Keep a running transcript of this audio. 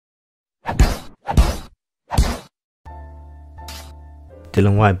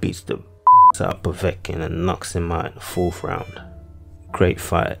Dillian Whyte beats the out of Povetkin and knocks him out in the 4th round. Great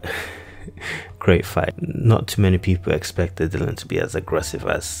fight. Great fight. Not too many people expected Dillian to be as aggressive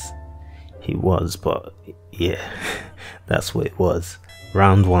as he was, but yeah, that's what it was.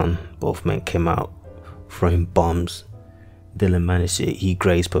 Round 1, both men came out throwing bombs. Dillian managed it. He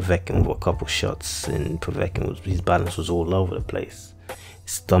grazed Povetkin with a couple shots, and Povetkin his balance was all over the place.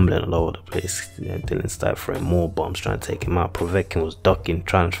 Stumbling all over the place. Dillian started throwing more bombs, trying to take him out. Povetkin was ducking,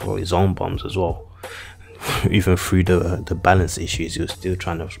 trying to throw his own bombs as well. Even through the balance issues, he was still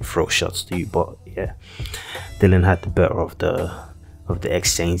trying to throw shots to you. But yeah, Dillian had the better of the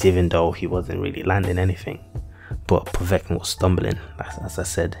exchange, even though he wasn't really landing anything. But Povetkin was stumbling. As I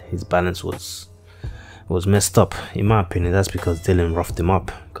said, his balance was messed up. In my opinion, that's because Dillian roughed him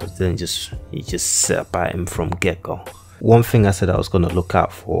up. Because Dillian just set up at him from get-go. One thing I said I was going to look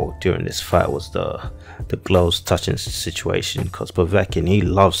out for during this fight was the gloves touching situation, because Povetkin, he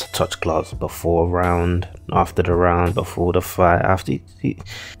loves to touch gloves before a round, after the round, before the fight, after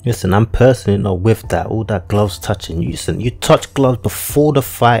listen, I'm personally not with that, all that gloves touching. You touch gloves before the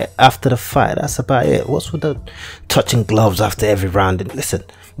fight, after the fight, that's about it. What's with the touching gloves after every round? And listen,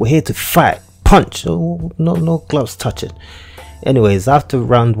 we're here to fight, punch, no gloves touching. Anyways, after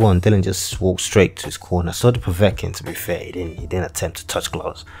round 1, Dillian just walked straight to his corner. So did Povetkin, to be fair. He didn't attempt to touch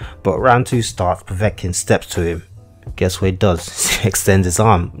gloves. But round 2 starts, Povetkin steps to him. Guess what he does? He extends his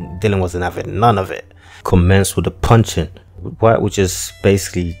arm. Dillian wasn't having none of it. Commenced with the punching. Whyte was just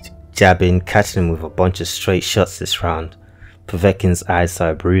basically jabbing, catching him with a bunch of straight shots this round. Povetkin's eyes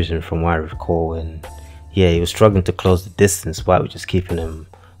started bruising from what I recall. And yeah, he was struggling to close the distance. Whyte was just keeping him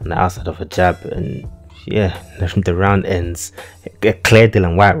on the outside of a jab. And yeah, the round ends. A clear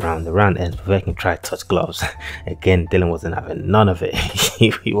Dillian Whyte round. The round ends. Povetkin tried to touch gloves. Again, Dillian wasn't having none of it.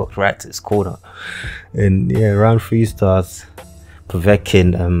 He walked right to his corner. And yeah, round 3 starts.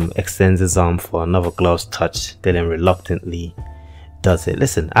 Povetkin extends his arm for another gloves touch. Dillian reluctantly does it.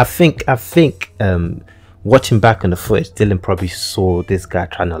 Listen, I think watching back on the footage, Dillian probably saw this guy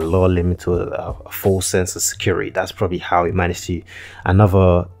trying to lull him into a false sense of security. That's probably how he managed to,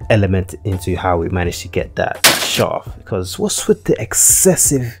 another element into how he managed to get that shot off. Because what's with the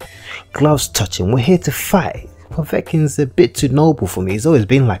excessive gloves touching? We're here to fight. Povetkin's a bit too noble for me. He's always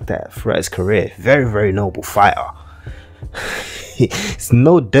been like that throughout his career. Very, very noble fighter. It's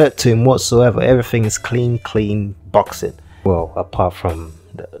no dirt to him whatsoever. Everything is clean boxing. Well, apart from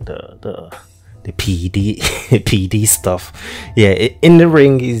the PD stuff. Yeah, in the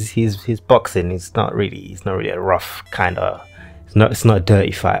ring he's boxing. He's not really a rough kind of, it's not a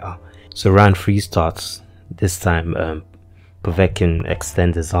dirty fighter. So round 3 starts. This time Povetkin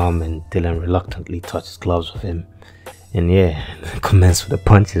extends his arm and Dillian reluctantly touches gloves with him. And yeah, commence with the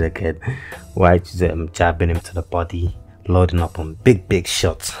punches again. Whyte jabbing him to the body, loading up on big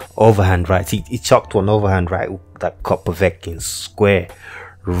shots. Overhand right. He chucked one overhand right that caught Povetkin square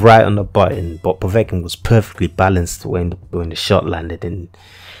right on the button, but Povetkin was perfectly balanced when the shot landed, and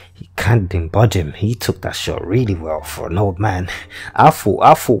he kind of didn't budge him. He took that shot really well for an old man. I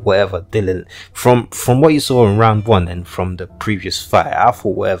thought whatever Dillian, from what you saw in round 1 and from the previous fight, I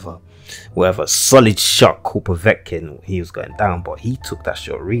thought whatever solid shot called Povetkin, he was going down, but he took that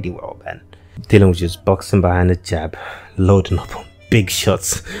shot really well, man. Dillian was just boxing behind the jab, loading up on big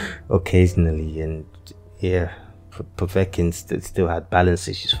shots occasionally, and yeah, Povetkin still had balance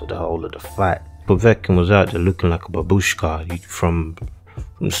issues for the whole of the fight. Povetkin was out there looking like a babushka from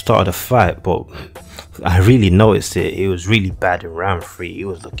the start of the fight, but I really noticed it. It was really bad in round 3. He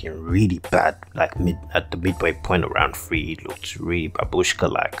was looking really bad, like at the midway point of round 3. He looked really babushka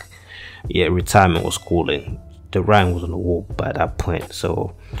like. Yeah, retirement was calling. The writing was on the wall by that point.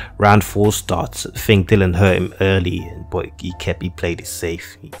 So round 4 starts. I think Dillian hurt him early, but he played it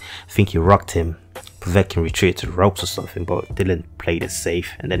safe. I think he rocked him. Povetkin retreated to the ropes or something, but Dillian played it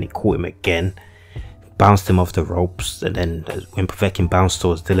safe, and then he caught him again, bounced him off the ropes, and then when Povetkin bounced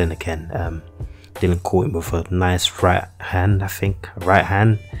towards Dillian again, Dillian caught him with a nice right hand, I think, right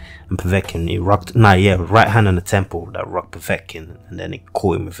hand, and Povetkin, he rocked, right hand on the temple that rocked Povetkin, and then he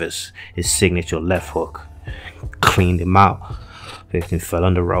caught him with his signature left hook, cleaned him out. Povetkin fell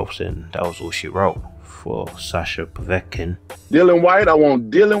on the ropes, and that was all she wrote for Sasha Povetkin. Dillian Whyte, I want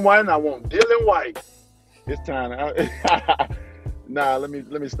Dillian Whyte, and I want Dillian Whyte. It's time. Nah, let me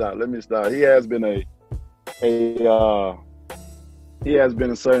stop. He has been a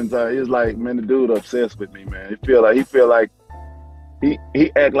certain time. It's like, man, the dude obsessed with me, man. He feel like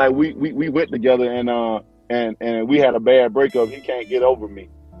he act like we went together and we had a bad breakup. He can't get over me.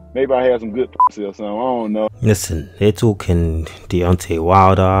 Maybe I had some good pussy or something. I don't know. Listen, they're talking Deontay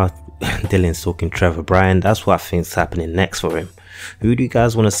Wilder. Dillian's talking Trevor Bryan. That's what I think's happening next for him. Who do you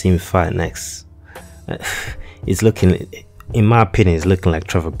guys want to see him fight next? It's looking, in my opinion, it's looking like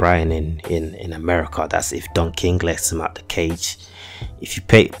Trevor Bryan in America. That's if Don King lets him out the cage. If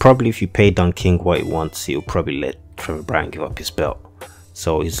you pay Don King what he wants, he'll probably let Trevor Bryan give up his belt.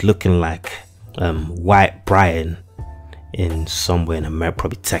 So it's looking like Whyte Bryan in somewhere in America,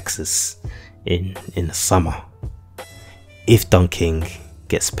 probably Texas, in the summer, if Don King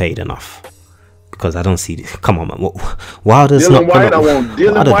gets paid enough. Because I don't see this. Come on, man. Wilder's not gonna.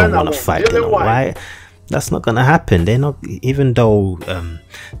 Wilder don't want to fight Dillian Whyte. That's not gonna happen. They're not. Even though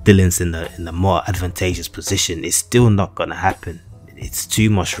Dillian's in the more advantageous position, it's still not gonna happen. It's too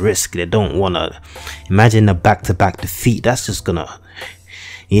much risk. They don't want to. Imagine a back-to-back defeat. That's just gonna.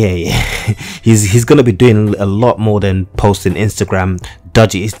 Yeah. He's gonna be doing a lot more than posting dodgy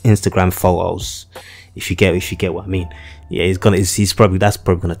Instagram photos. If you get what I mean. Yeah, that's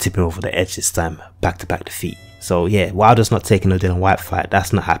probably gonna tip him over the edge this time. Back-to-back defeat. So yeah, Wilder's not taking a Dillian Whyte fight.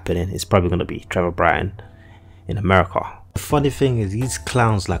 That's not happening. It's probably gonna be Trevor Bryan in America. The funny thing is, these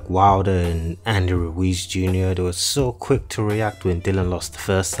clowns like Wilder and Andy Ruiz Jr., they were so quick to react when Dillian lost the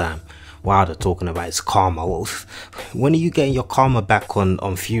first time. Wilder talking about his karma. Well, when are you getting your karma back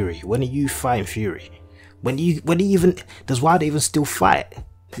on Fury? When are you fighting Fury? Does Wilder even still fight?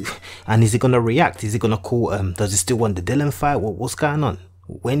 And is he gonna react? Is he gonna call? Does he still want the Dillian fight? What's going on?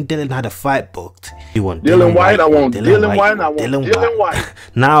 When Dillian had a fight booked, you want Dillian Whyte. I want Dillian Whyte. I want Dillian Whyte.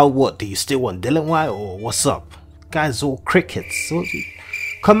 Now what? Do you still want Dillian Whyte, or what's up? Guys, all crickets. So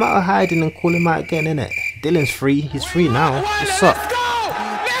come out of hiding and call him out again, innit? Dillian's free. He's free now. What's up?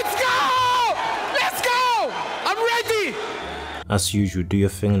 Let's go! I'm ready. As usual, do your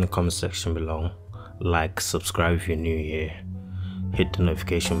thing in the comment section below. Like, subscribe if you're new here. Hit the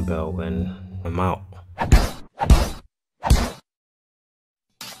notification bell when I'm out.